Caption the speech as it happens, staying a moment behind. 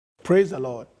Praise the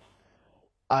Lord.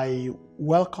 I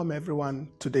welcome everyone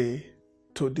today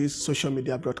to this social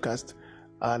media broadcast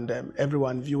and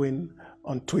everyone viewing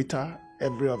on Twitter,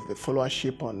 every of the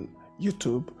followership on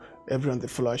YouTube, every of the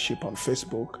followership on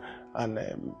Facebook and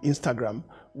Instagram.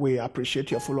 We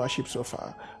appreciate your followership so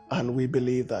far, and we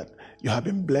believe that you have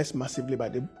been blessed massively by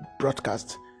the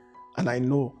broadcast, and I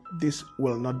know this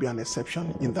will not be an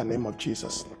exception in the name of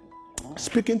Jesus.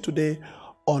 Speaking today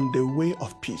on the way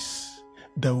of peace,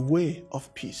 the way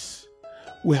of peace.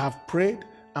 We have prayed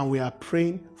and we are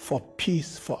praying for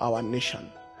peace for our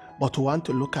nation, but we want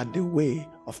to look at the way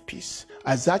of peace.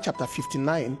 Isaiah chapter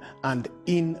 59 and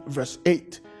in verse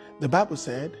 8, the Bible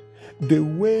said, "The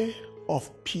way of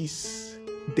peace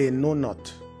they know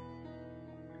not,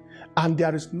 and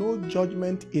there is no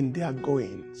judgment in their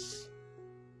goings.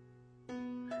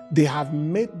 They have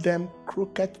made them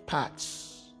crooked paths.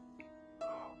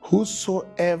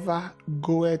 Whosoever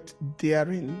goeth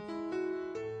therein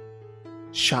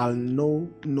shall know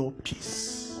no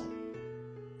peace."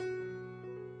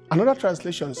 Another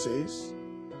translation says,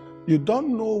 "You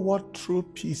don't know what true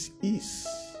peace is,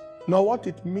 nor what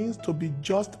it means to be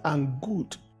just and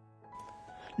good.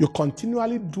 You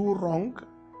continually do wrong,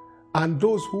 and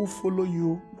those who follow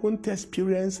you won't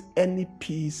experience any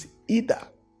peace either."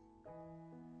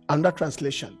 Another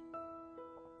translation,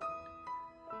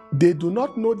 "They do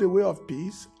not know the way of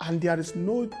peace, and there is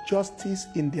no justice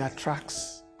in their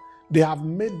tracks. They have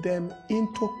made them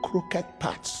into crooked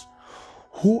paths.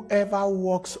 Whoever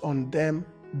walks on them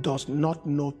does not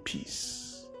know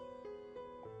peace."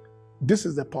 This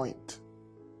is the point.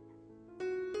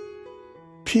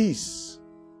 Peace,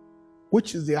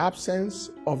 which is the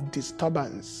absence of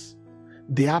disturbance,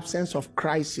 the absence of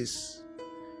crisis,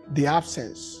 the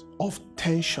absence of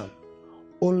tension,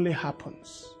 only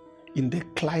happens in the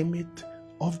climate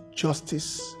of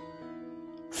justice,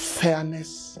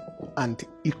 fairness, and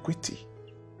equity.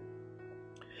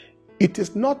 It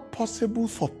is not possible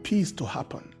for peace to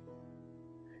happen.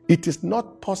 It is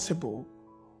not possible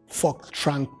for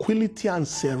tranquility and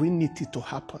serenity to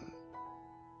happen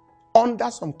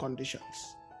under some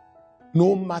conditions,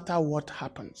 no matter what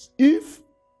happens. If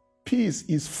peace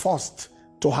is forced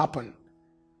to happen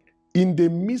in the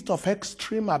midst of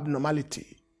extreme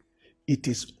abnormality, it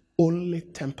is only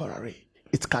temporary.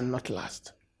 It cannot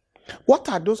last. What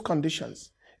are those conditions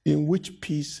in which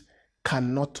peace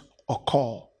cannot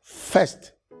occur?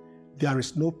 First, there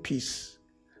is no peace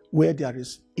where there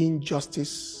is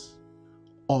injustice,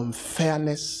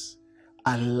 unfairness,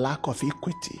 and lack of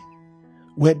equity.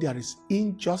 Where there is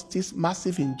injustice,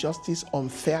 massive injustice,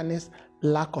 unfairness,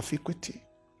 lack of equity.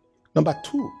 Number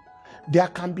two, there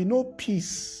can be no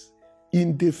peace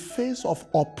in the face of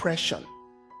oppression,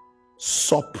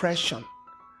 suppression,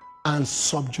 and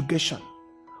subjugation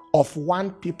of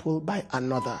one people by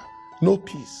another. No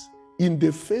peace in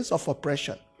the face of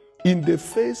oppression, in the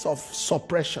face of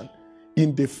suppression,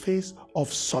 in the face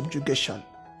of subjugation.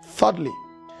 Thirdly,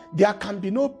 there can be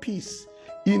no peace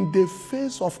in the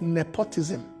face of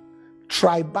nepotism,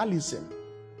 tribalism,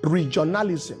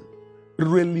 regionalism,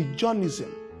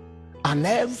 religionism, and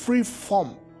every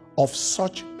form of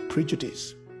such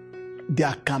prejudice.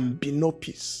 There can be no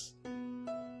peace.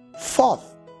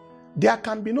 Fourth, there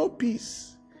can be no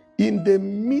peace in the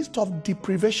midst of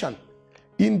deprivation,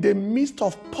 in the midst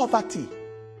of poverty,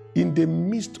 in the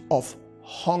midst of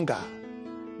hunger.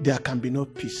 There can be no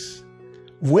peace.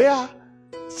 Where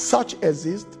such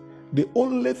exists, the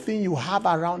only thing you have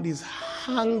around is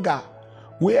hunger.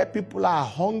 Where people are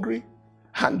hungry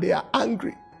and they are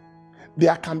angry,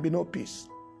 there can be no peace.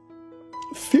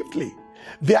 Fifthly,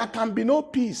 there can be no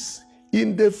peace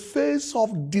in the face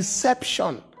of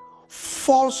deception,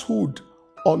 falsehood,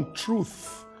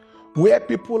 untruth. Where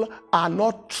people are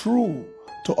not true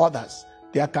to others,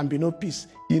 there can be no peace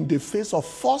in the face of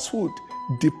falsehood,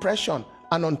 depression,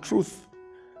 and untruth.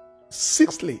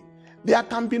 Sixthly, there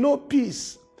can be no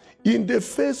peace in the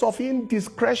face of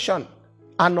indiscretion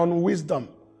and unwisdom,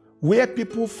 where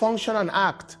people function and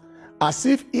act as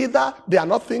if either they are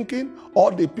not thinking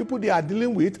or the people they are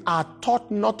dealing with are taught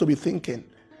not to be thinking.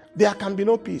 There can be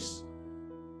no peace.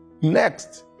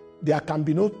 Next, there can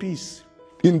be no peace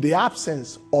in the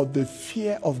absence of the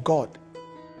fear of God.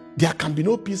 There can be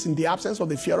no peace in the absence of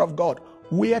the fear of God,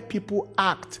 where people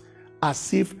act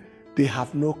as if they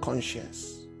have no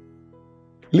conscience.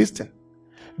 Listen,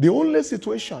 the only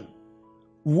situation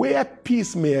where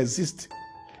peace may exist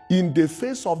in the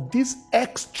face of this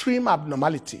extreme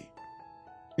abnormality,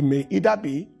 it may either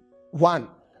be, one,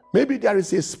 maybe there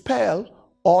is a spell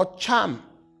or charm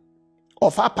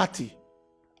of apathy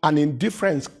and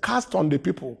indifference cast on the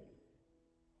people,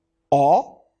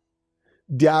 or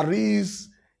there is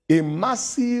a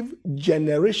massive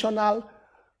generational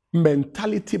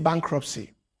mentality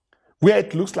bankruptcy, where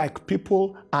it looks like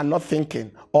people are not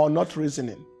thinking or not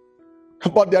reasoning.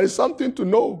 But there is something to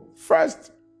know.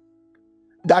 First,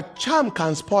 that charm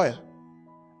can spoil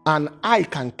and eye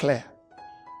can clear.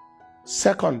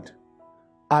 Second,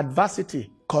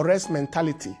 adversity corrects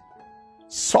mentality.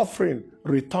 Suffering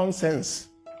returns sense.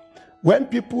 When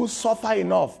people suffer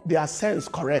enough, their sense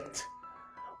correct.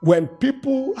 When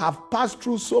people have passed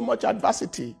through so much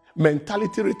adversity,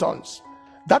 mentality returns.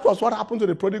 That was what happened to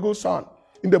the prodigal son.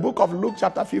 In the book of Luke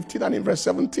chapter 15 and in verse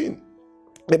 17,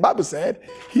 the Bible said,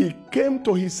 he came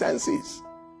to his senses.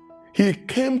 He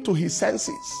came to his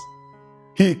senses.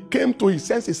 He came to his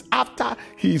senses after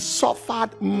he suffered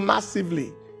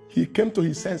massively. He came to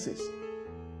his senses.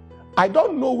 I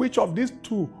don't know which of these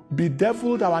two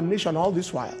bedeviled our nation all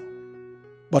this while,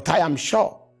 but I am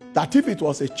sure that if it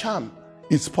was a charm,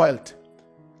 it spoiled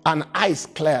and eyes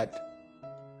cleared.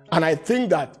 And I think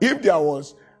that if there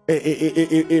was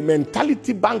a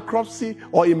mentality bankruptcy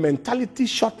or a mentality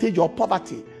shortage or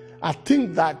poverty, I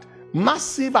think that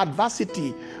massive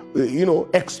adversity,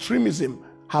 extremism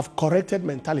have corrected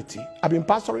mentality. I've been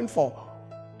pastoring for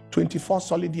 24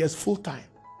 solid years full time.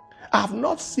 I have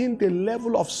not seen the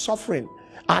level of suffering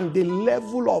and the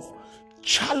level of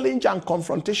challenge and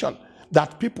confrontation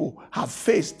that people have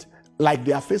faced like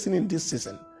they are facing in this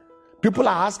season. People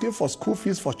are asking for school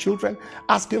fees for children,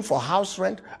 asking for house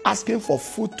rent, asking for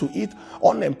food to eat,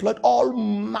 unemployed, all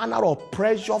manner of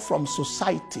pressure from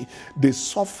society. The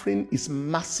suffering is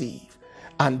massive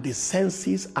and the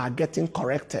senses are getting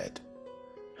corrected.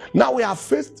 Now we have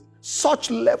faced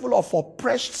such level of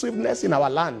oppressiveness in our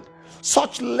land,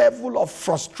 such level of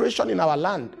frustration in our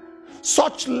land,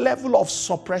 such level of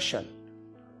suppression,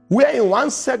 where in one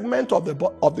segment of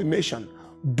the nation,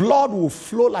 blood will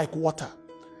flow like water.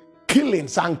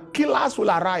 Killings and killers will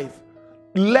arrive,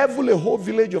 level a whole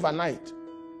village overnight.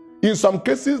 In some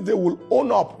cases, they will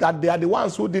own up that they are the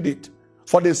ones who did it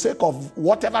for the sake of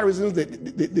whatever reasons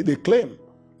they claim.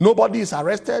 Nobody is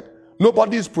arrested,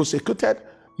 nobody is prosecuted,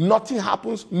 nothing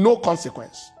happens, no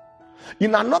consequence.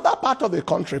 In another part of the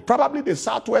country, probably the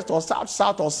southwest or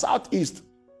south or southeast,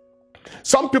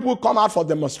 some people come out for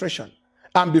demonstration,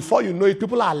 and before you know it,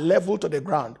 people are leveled to the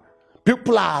ground.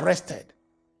 People are arrested.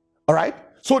 All right?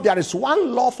 So there is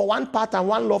one law for one part and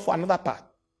one law for another part.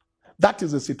 That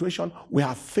is the situation we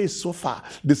have faced so far,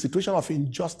 the situation of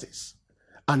injustice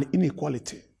and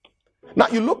inequality. Now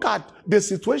you look at the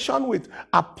situation with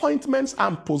appointments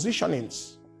and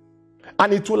positionings,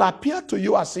 and it will appear to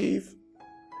you as if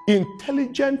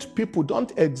intelligent people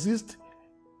don't exist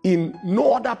in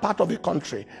no other part of the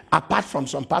country apart from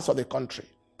some parts of the country.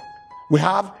 We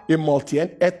have a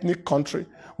multi-ethnic country.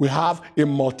 We have a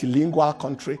multilingual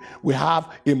country. We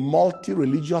have a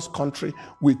multi-religious country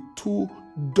with two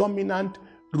dominant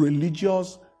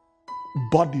religious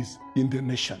bodies in the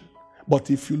nation.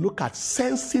 But if you look at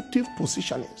sensitive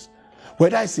positionings,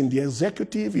 whether it's in the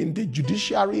executive, in the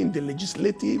judiciary, in the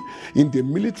legislative, in the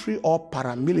military or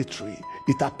paramilitary,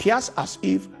 it appears as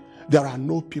if there are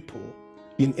no people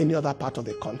in any other part of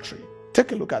the country.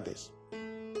 Take a look at this.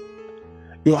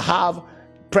 You have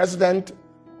President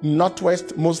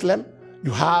Northwest Muslim.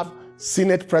 You have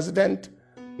Senate President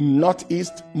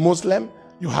Northeast Muslim.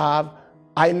 You have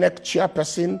INEC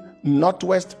Chairperson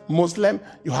Northwest Muslim.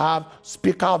 You have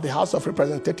Speaker of the House of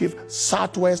Representatives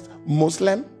Southwest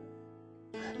Muslim.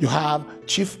 You have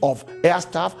Chief of Air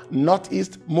Staff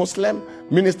Northeast Muslim.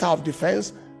 Minister of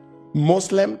Defense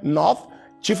Muslim North.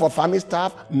 Chief of Army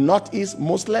Staff, Northeast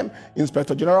Muslim.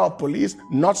 Inspector General of Police,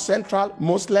 North Central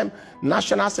Muslim.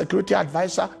 National Security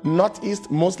Advisor,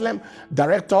 Northeast Muslim.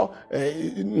 Director,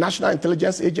 National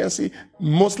Intelligence Agency,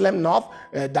 Muslim North.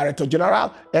 Director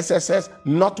General, SSS,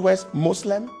 Northwest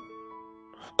Muslim.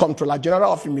 Comptroller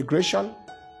General of Immigration,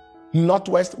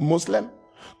 Northwest Muslim.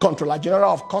 Comptroller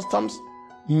General of Customs,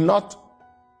 North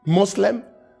Muslim.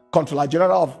 Comptroller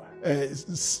General of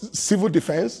Civil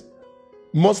Defense,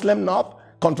 Muslim North.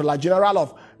 Comptroller General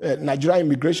of Nigeria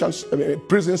Immigration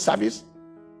Prison Service,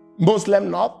 Muslim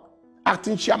North.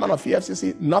 Acting Chairman of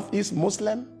EFCC, Northeast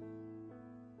Muslim.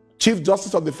 Chief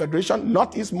Justice of the Federation,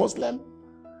 Northeast Muslim.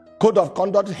 Code of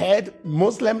Conduct Head,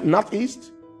 Muslim,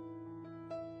 Northeast.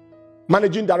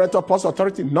 Managing Director, Post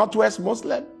Authority, Northwest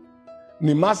Muslim.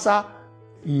 NIMASA,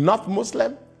 North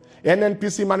Muslim.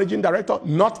 NNPC Managing Director,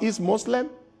 Northeast Muslim.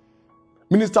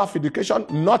 Minister of Education,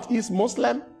 Northeast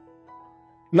Muslim.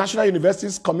 National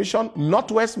Universities Commission,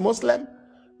 Northwest Muslim.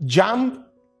 JAMB,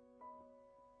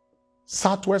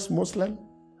 Southwest Muslim,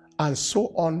 and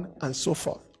so on and so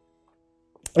forth.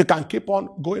 You can keep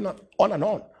on going on and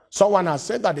on. Someone has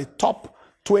said that the top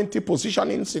 20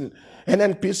 positionings in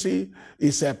NNPC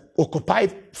is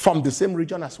occupied from the same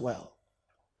region as well.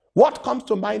 What comes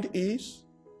to mind is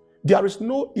there is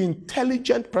no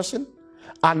intelligent person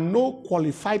and no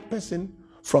qualified person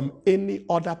from any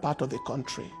other part of the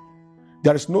country.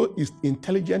 There is no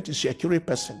intelligent Ishekiri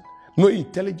person, no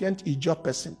intelligent Ijo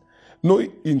person, no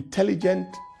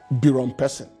intelligent Biron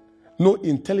person, no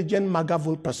intelligent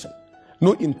Magavul person,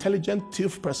 no intelligent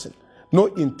Tif person, no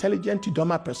intelligent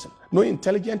Idoma person, no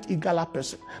intelligent Igala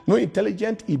person, no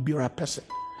intelligent Ibira person,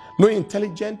 no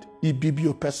intelligent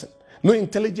Ibibio person, no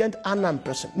intelligent Anam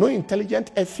person, no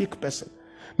intelligent Efik person,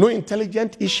 no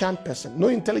intelligent Ishan person, no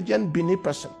intelligent Bini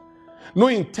person, no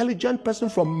intelligent person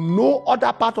from no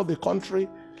other part of the country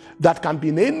that can be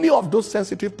in any of those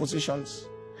sensitive positions,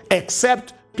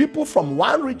 except people from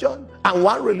one region and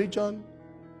one religion.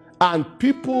 And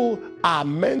people are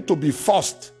meant to be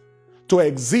forced to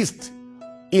exist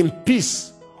in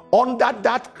peace under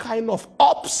that kind of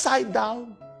upside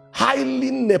down,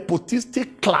 highly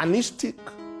nepotistic, clanistic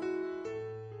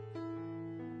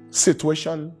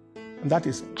situation. And that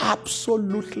is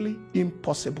absolutely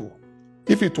impossible.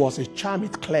 If it was a charm,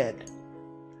 it cleared.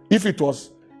 If it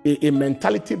was a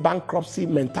mentality bankruptcy,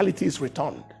 mentality is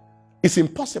returned. It's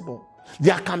impossible.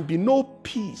 There can be no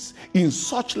peace in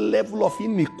such level of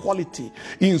inequality,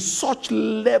 in such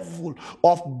level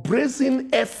of brazen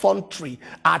effrontery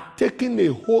at taking a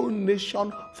whole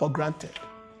nation for granted.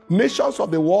 Nations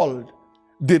of the world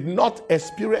did not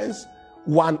experience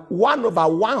one over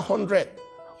 100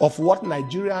 of what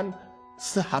Nigerians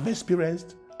have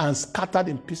experienced and scattered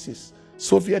in pieces.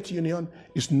 Soviet Union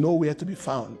is nowhere to be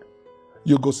found.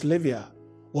 Yugoslavia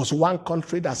was one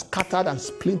country that scattered and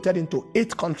splintered into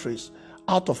 8 countries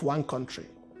out of one country.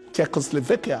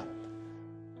 Czechoslovakia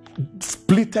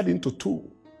splitted into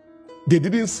 2. They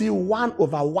didn't see 1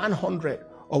 over 100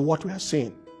 of what we are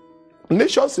seeing.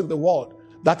 Nations in the world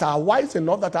that are wise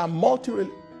enough, that are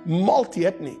multi-ethnic,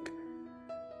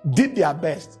 did their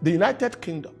best. The United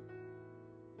Kingdom,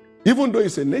 even though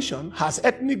it's a nation, has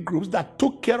ethnic groups that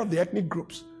took care of the ethnic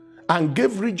groups and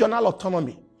gave regional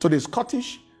autonomy to the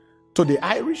Scottish, to the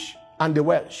Irish, and the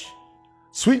Welsh.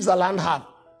 Switzerland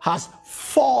has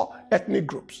 4 ethnic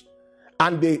groups,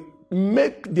 and they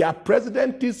make their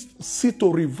presidencies sit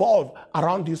to revolve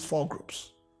around these 4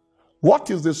 groups.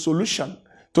 What is the solution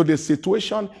to the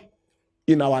situation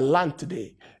in our land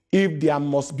today? If there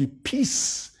must be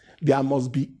peace, there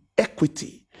must be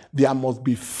equity, there must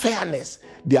be fairness,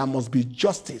 there must be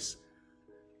justice.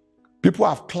 People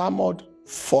have clamored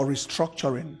for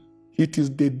restructuring. It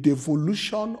is the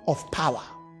devolution of power.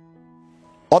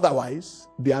 Otherwise,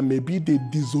 there may be the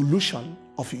dissolution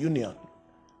of union.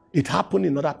 It happened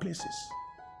in other places.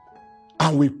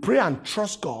 And we pray and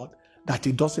trust God that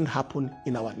it doesn't happen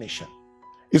in our nation.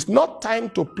 It's not time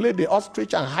to play the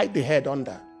ostrich and hide the head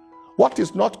under. What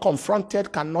is not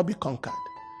confronted cannot be conquered.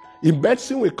 In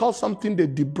medicine, we call something the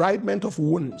debridement of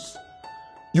wounds.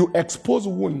 You expose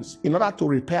wounds in order to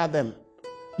repair them.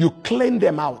 You clean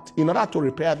them out in order to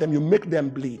repair them. You make them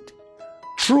bleed.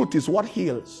 Truth is what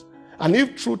heals. And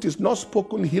if truth is not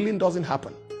spoken, healing doesn't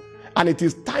happen. And it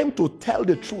is time to tell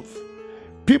the truth.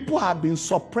 People have been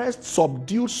suppressed,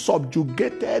 subdued,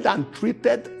 subjugated, and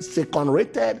treated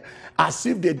second-rated as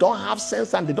if they don't have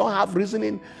sense and they don't have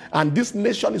reasoning. And this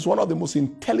nation is one of the most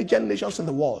intelligent nations in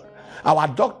the world. Our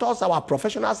doctors, our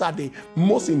professionals are the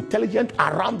most intelligent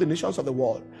around the nations of the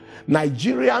world.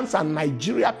 Nigerians and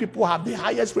Nigeria people have the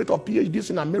highest rate of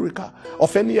PhDs in America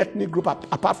of any ethnic group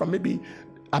apart from maybe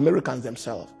Americans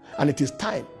themselves. And it is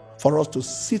time for us to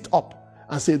sit up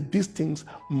and say these things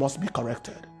must be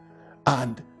corrected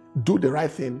and do the right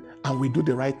thing, and we do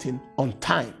the right thing on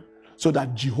time so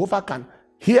that Jehovah can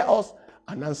hear us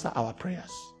and answer our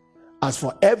prayers. As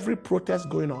for every protest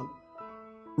going on,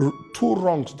 2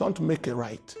 wrongs don't make a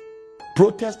right.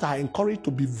 Protests are encouraged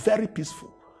to be very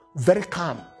peaceful, very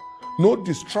calm. No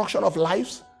destruction of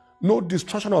lives, no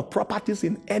destruction of properties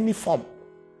in any form.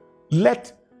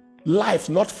 Let life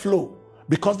not flow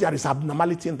because there is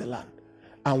abnormality in the land.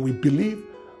 And we believe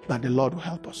that the Lord will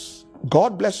help us.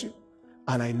 God bless you.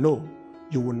 And I know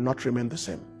you will not remain the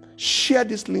same. Share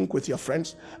this link with your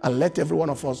friends and let every one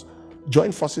of us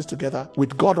join forces together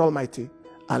with God Almighty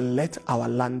and let our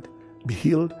land be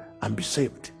healed and be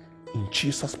saved. In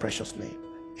Jesus' precious name,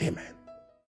 amen.